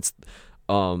 I think it's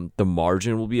the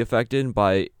margin will be affected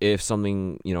by if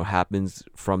something happens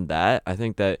from that. I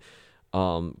think that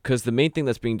because the main thing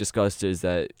that's being discussed is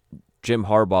that Jim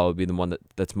Harbaugh would be the one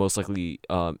that's most likely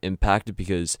impacted,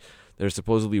 because there's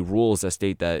supposedly rules that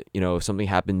state that if something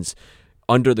happens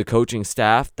under the coaching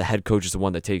staff, the head coach is the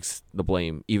one that takes the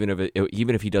blame, even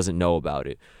if he doesn't know about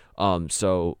it.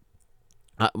 So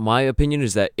my opinion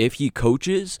is that if he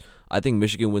coaches, I think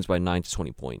Michigan wins by 9 to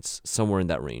 20 points, somewhere in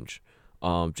that range.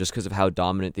 Just because of how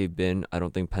dominant they've been, I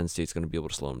don't think Penn State's going to be able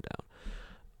to slow them down.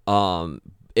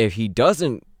 If he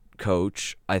doesn't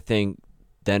coach, I think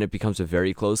then it becomes a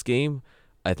very close game.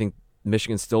 I think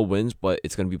Michigan still wins, but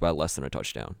it's going to be by less than a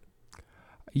touchdown.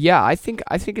 Yeah, I think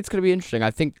it's going to be interesting.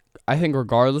 I think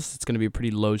regardless, it's going to be a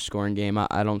pretty low scoring game.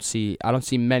 I don't see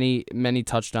many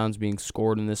touchdowns being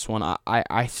scored in this one.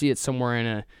 I see it somewhere in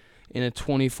a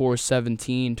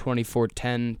 24-17,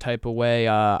 24-10 type of way.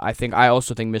 I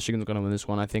also think Michigan's going to win this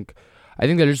one. I think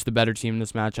they're just the better team in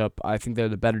this matchup. I think they're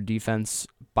the better defense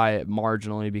by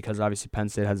marginally because obviously Penn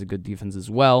State has a good defense as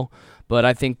well. But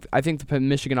I think the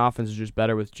Michigan offense is just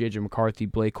better with J.J. McCarthy,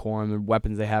 Blake Corum, the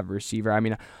weapons they have at receiver. I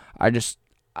mean, I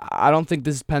don't think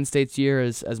this is Penn State's year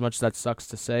as much as that sucks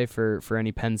to say for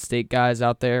any Penn State guys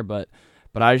out there. But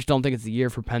I just don't think it's the year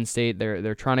for Penn State.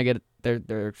 They're trying to get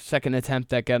their second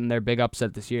attempt at getting their big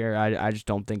upset this year. I just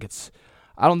don't think it's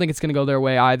going to go their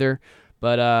way either.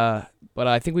 But I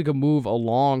think we could move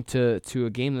along to a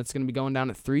game that's going to be going down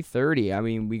at 3:30. I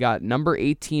mean, we got number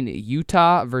 18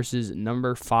 Utah versus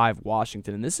number 5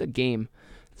 Washington, and this is a game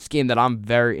that I'm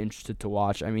very interested to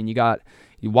watch. I mean, you got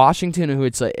Washington, who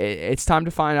it's time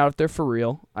to find out if they're for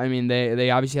real. I mean,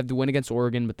 they obviously have to win against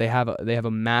Oregon, but they have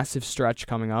a massive stretch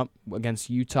coming up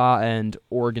against Utah and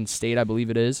Oregon State, I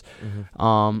believe it is.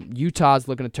 Mm-hmm. Utah's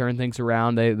looking to turn things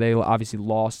around. They obviously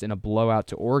lost in a blowout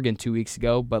to Oregon 2 weeks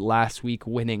ago, but last week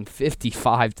winning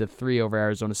 55-3 over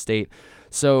Arizona State.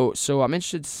 So I'm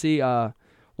interested to see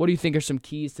what do you think are some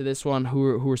keys to this one?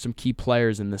 Who are some key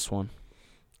players in this one?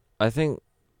 I think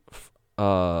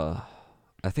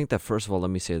that first of all, let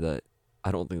me say that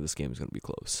I don't think this game is going to be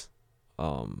close.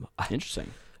 Interesting.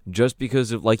 Just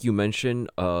because of, like you mentioned,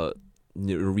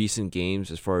 recent games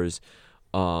as far as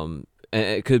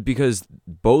because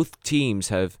both teams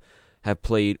have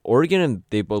played Oregon and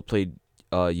they both played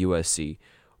USC.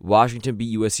 Washington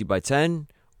beat USC by 10.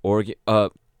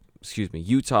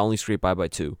 Utah only scraped by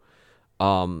 2.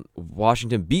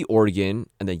 Washington beat Oregon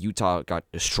and then Utah got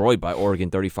destroyed by Oregon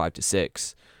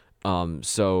 35-6.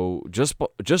 So just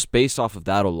based off of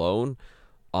that alone,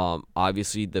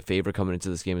 obviously the favorite coming into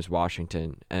this game is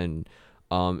Washington. And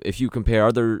if you compare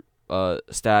other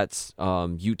stats,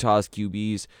 Utah's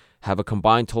QBs have a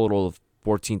combined total of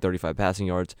 1,435 passing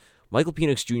yards. Michael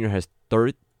Penix Jr. has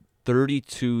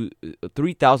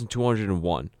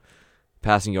 3,201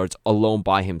 passing yards alone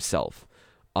by himself.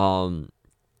 Washington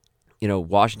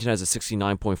has a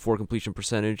 69.4 completion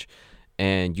percentage.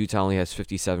 And Utah only has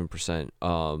 57%.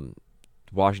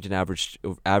 Washington averages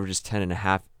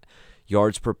 10.5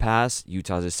 yards per pass.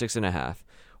 Utah's is 6.5.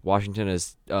 Washington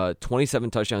has 27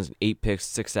 touchdowns and 8 picks,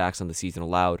 6 sacks on the season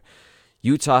allowed.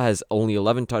 Utah has only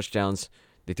 11 touchdowns.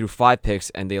 They threw 5 picks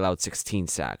and they allowed 16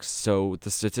 sacks. So the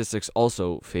statistics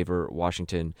also favor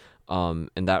Washington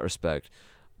in that respect.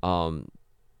 The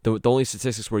only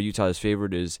statistics where Utah is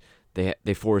favored is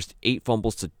they forced 8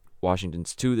 fumbles to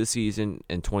Washington's 2 this season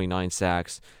and 29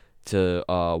 sacks to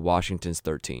Washington's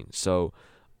 13. So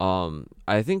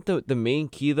I think the main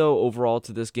key though overall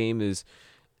to this game is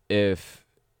if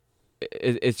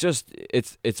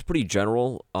it's pretty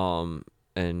general.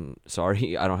 And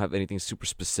sorry, I don't have anything super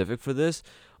specific for this.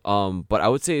 But I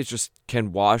would say it's just,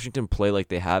 can Washington play like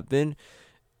they have been,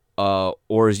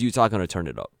 or is Utah going to turn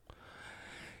it up?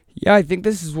 Yeah, I think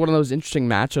this is one of those interesting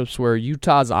matchups where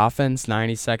Utah's offense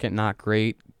 92nd, not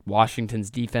great.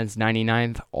 Washington's defense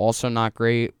 99th, also not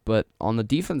great. But on the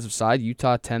defensive side,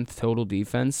 Utah 10th total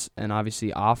defense, and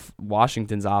obviously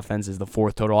Washington's offense is the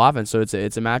 4th total offense. So it's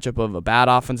a matchup of a bad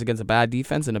offense against a bad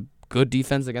defense and a good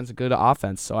defense against a good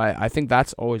offense. So I think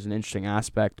that's always an interesting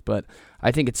aspect. But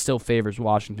I think it still favors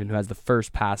Washington, who has the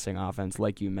first passing offense,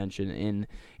 like you mentioned,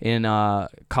 in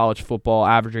college football,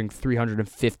 averaging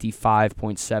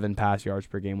 355.7 pass yards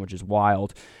per game, which is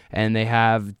wild. And they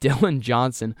have Dylan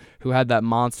Johnson, who had that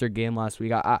monster game last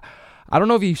week. I don't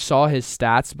know if you saw his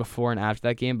stats before and after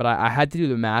that game, but I had to do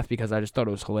the math because I just thought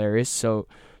it was hilarious. So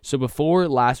before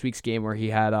last week's game where he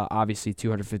had obviously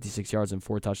 256 yards and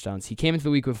 4 touchdowns, he came into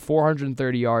the week with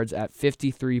 430 yards at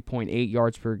 53.8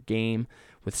 yards per game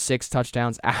with 6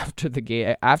 touchdowns. After the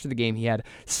game, he had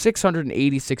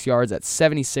 686 yards at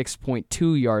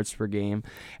 76.2 yards per game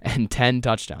and 10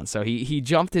 touchdowns. So he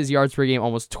jumped his yards per game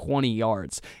almost 20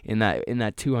 yards in that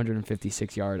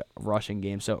 256-yard rushing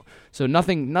game. So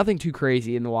nothing too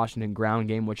crazy in the Washington ground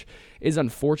game, which is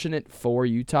unfortunate for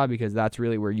Utah because that's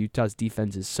really where Utah's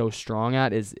defense is so strong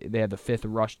at. Is they have the 5th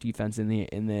rush defense in the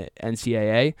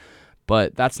NCAA.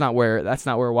 But that's not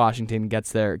where Washington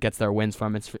gets their wins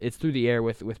from. It's through the air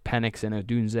with Penix and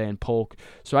Odunze and Polk.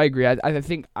 So I agree. I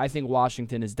think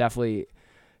Washington is definitely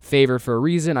favored for a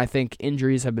reason. I think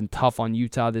injuries have been tough on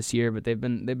Utah this year, but they've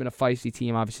been a feisty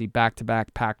team. Obviously,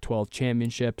 back-to-back Pac-12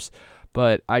 championships.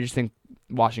 But I just think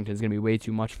Washington's going to be way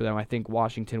too much for them. I think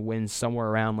Washington wins somewhere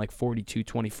around like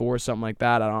 42-24, something like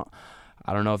that.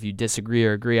 I don't know if you disagree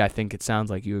or agree. I think it sounds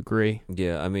like you agree.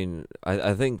 Yeah, I mean,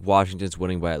 I think Washington's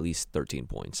winning by at least 13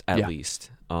 points, at Yeah.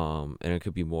 least. And it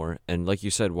could be more. And like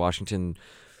you said, Washington,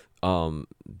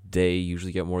 they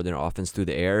usually get more of their offense through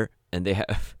the air, and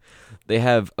they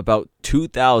have about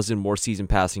 2,000 more season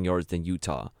passing yards than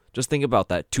Utah. Just think about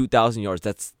that, 2,000 yards.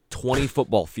 That's 20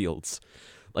 football fields.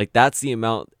 Like, that's the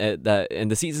amount and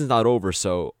the season's not over.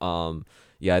 So,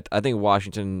 yeah, I think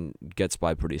Washington gets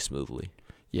by pretty smoothly.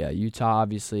 Yeah, Utah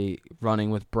obviously running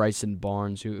with Bryson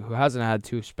Barnes, who hasn't had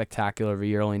too spectacular of a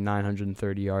year, only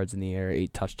 930 yards in the air,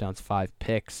 8 touchdowns, 5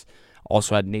 picks.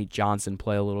 Also had Nate Johnson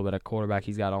play a little bit at quarterback.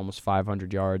 He's got almost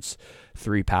 500 yards,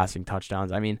 3 passing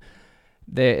touchdowns. I mean,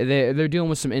 they're dealing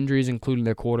with some injuries, including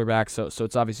their quarterback, so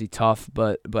it's obviously tough.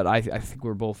 But I think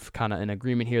we're both kind of in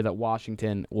agreement here that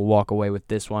Washington will walk away with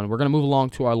this one. We're gonna move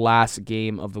along to our last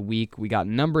game of the week. We got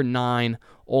number 9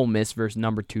 Ole Miss versus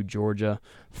number 2 Georgia.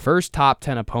 First top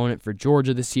 10 opponent for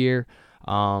Georgia this year.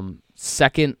 They're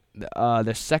second in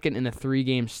a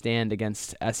 3-game stand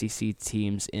against SEC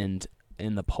teams in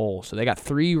the poll. So they got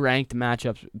 3 ranked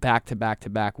matchups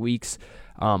back-to-back weeks.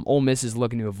 Ole Miss is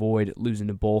looking to avoid losing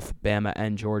to both Bama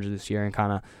and Georgia this year and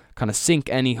kind of sink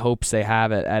any hopes they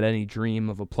have at any dream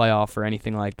of a playoff or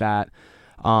anything like that.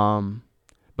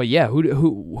 But yeah, who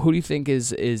do you think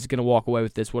is going to walk away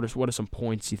with this? What are some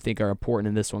points you think are important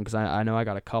in this one? Because I know I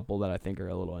got a couple that I think are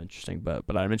a little interesting, but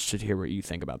I'm interested to hear what you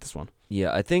think about this one.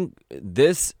 Yeah, I think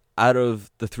this, out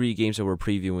of the 3 games that we're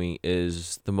previewing,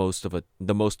 is the most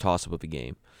toss-up of a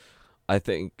game. I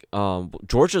think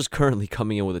Georgia's currently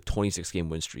coming in with a 26-game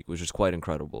win streak, which is quite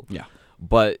incredible. Yeah.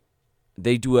 But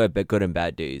they do have good and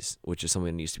bad days, which is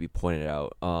something that needs to be pointed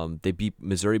out. They beat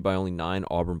Missouri by only 9,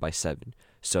 Auburn by 7.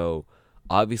 So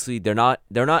obviously they're not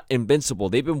invincible.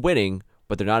 They've been winning,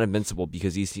 but they're not invincible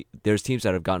because there's teams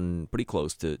that have gotten pretty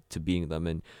close to beating them.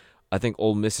 And I think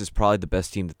Ole Miss is probably the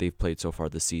best team that they've played so far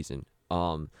this season.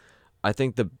 I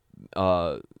think the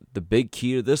big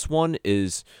key to this one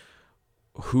is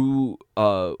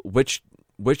which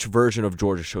version of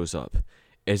Georgia shows up.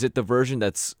 Is it the version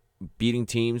that's beating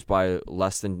teams by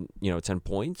less than 10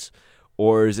 points,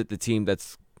 or is it the team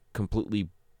that's completely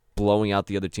blowing out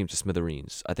the other team to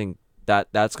smithereens? I think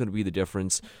that's going to be the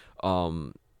difference.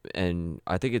 And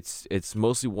I think it's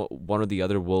mostly one or the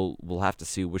other. We'll have to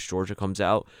see which Georgia comes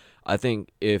out. I think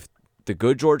if the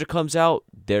good Georgia comes out,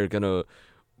 they're gonna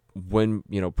win,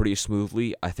 pretty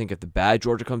smoothly. I think if the bad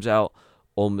Georgia comes out,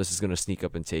 Ole Miss is gonna sneak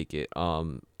up and take it.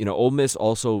 Ole Miss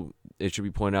also, it should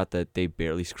be pointed out that they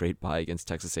barely scraped by against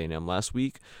Texas A&M last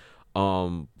week.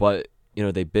 But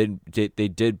they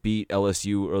did beat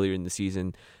LSU earlier in the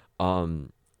season.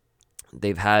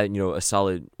 They've had a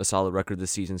solid record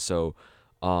this season, so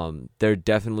they're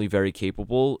definitely very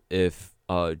capable. If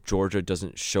Georgia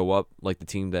doesn't show up like the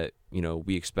team that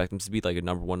we expect them to be, like a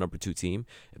number 1, number 2 team,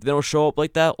 if they don't show up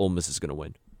like that, Ole Miss is gonna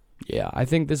win. Yeah, I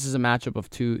think this is a matchup of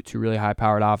two really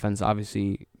high-powered offense.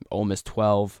 Obviously, Ole Miss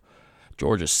 12,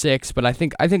 Georgia 6, but I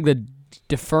think the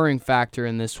deferring factor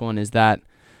in this one is that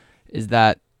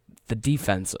the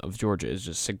defense of Georgia is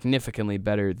just significantly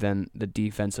better than the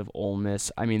defense of Ole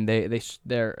Miss. I mean,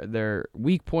 their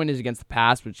weak point is against the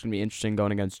pass, which is gonna be interesting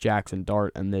going against Jackson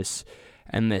Dart and this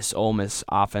Ole Miss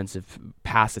offensive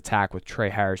pass attack with Trey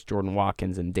Harris, Jordan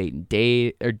Watkins, and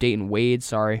Dayton Wade.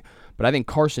 Sorry, but I think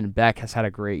Carson Beck has had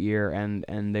a great year,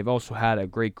 and they've also had a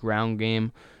great ground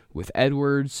game with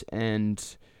Edwards. And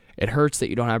it hurts that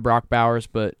you don't have Brock Bowers,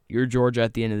 but you're Georgia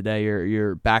at the end of the day.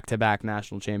 You're back-to-back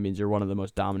national champions. You're one of the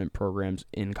most dominant programs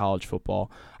in college football.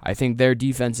 I think their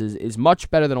defense is much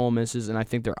better than Ole Miss's, and I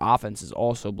think their offense is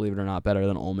also, believe it or not, better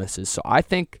than Ole Miss's. So I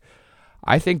think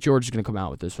Georgia's going to come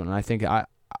out with this one, and I think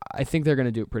they're going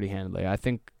to do it pretty handily. I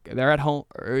think they're at home.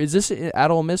 Or is this at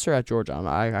Ole Miss or at Georgia?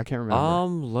 I can't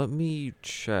remember. Let me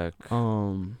check.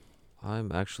 I'm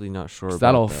actually not sure about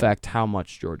that'll that. affect how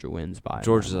much Georgia wins by.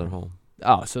 Georgia's at home.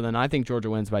 Oh, so then I think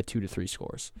Georgia wins by 2 to 3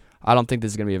 scores. I don't think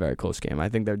this is going to be a very close game. I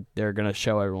think they're going to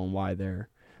show everyone why they're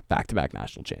back-to-back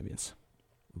national champions.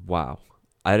 Wow.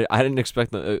 I didn't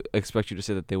expect you to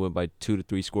say that they win by 2 to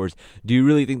 3 scores. Do you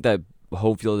really think that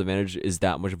home field advantage is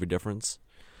that much of a difference?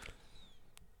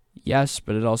 Yes,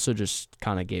 but it also just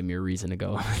kind of gave me a reason to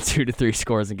go 2 to 3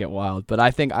 scores and get wild. But I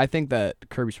think that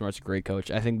Kirby Smart's a great coach.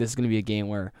 I think this is going to be a game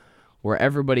where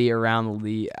everybody around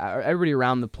the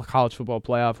college football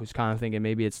playoff who's kind of thinking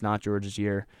maybe it's not Georgia's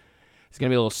year is going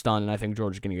to be a little stunned, and I think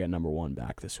Georgia's going to get number 1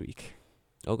 back this week.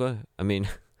 Okay. I mean,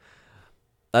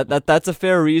 that's a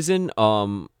fair reason.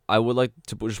 I would like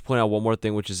to just point out one more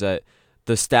thing, which is that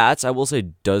the stats, I will say,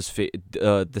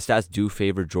 the stats do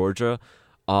favor Georgia.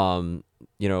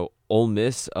 Ole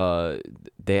Miss,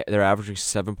 they're averaging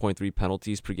 7.3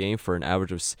 penalties per game for an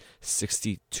average of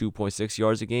 62.6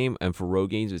 yards a game, and for road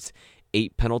games it's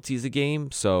 8 penalties a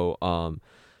game. So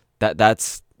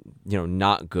that's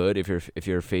not good if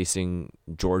you're facing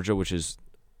Georgia, which is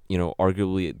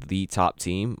arguably the top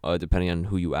team, depending on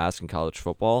who you ask in college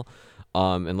football.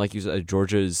 And like you said,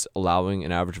 Georgia is allowing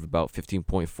an average of about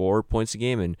 15.4 points a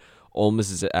game, and Ole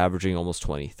Miss is averaging almost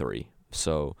 23.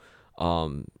 So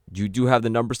you do have the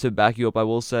numbers to back you up, I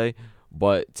will say.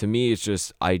 But to me, it's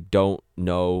just I don't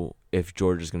know if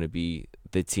Georgia's going to be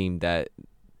the team that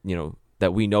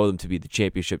that we know them to be, the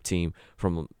championship team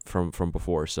from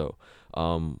before. So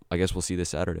I guess we'll see this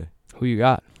Saturday. Who you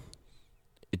got?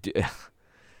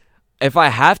 If I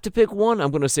have to pick one, I'm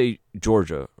going to say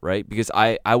Georgia, right? Because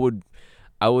I would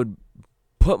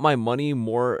put my money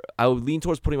more. I would lean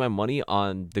towards putting my money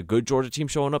on the good Georgia team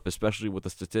showing up, especially with the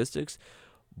statistics.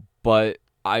 But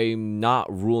I'm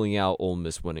not ruling out Ole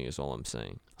Miss winning. Is all I'm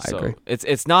saying. I agree.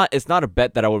 It's not a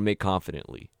bet that I would make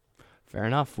confidently. Fair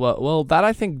enough. Well, that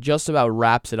I think just about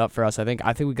wraps it up for us. I think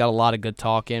we got a lot of good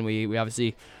talk in. We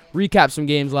obviously recapped some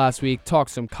games last week,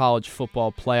 talked some college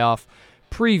football playoff,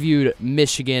 previewed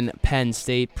Michigan, Penn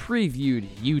State, previewed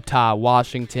Utah,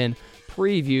 Washington,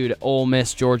 previewed Ole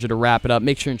Miss, Georgia to wrap it up.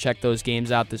 Make sure and check those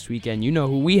games out this weekend. You know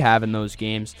who we have in those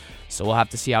games, so we'll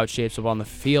have to see how it shapes up on the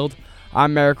field.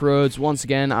 I'm Merrick Rhodes. Once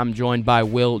again, I'm joined by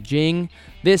Jing.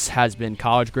 This has been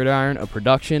College Gridiron, a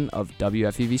production of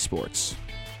WFUV Sports.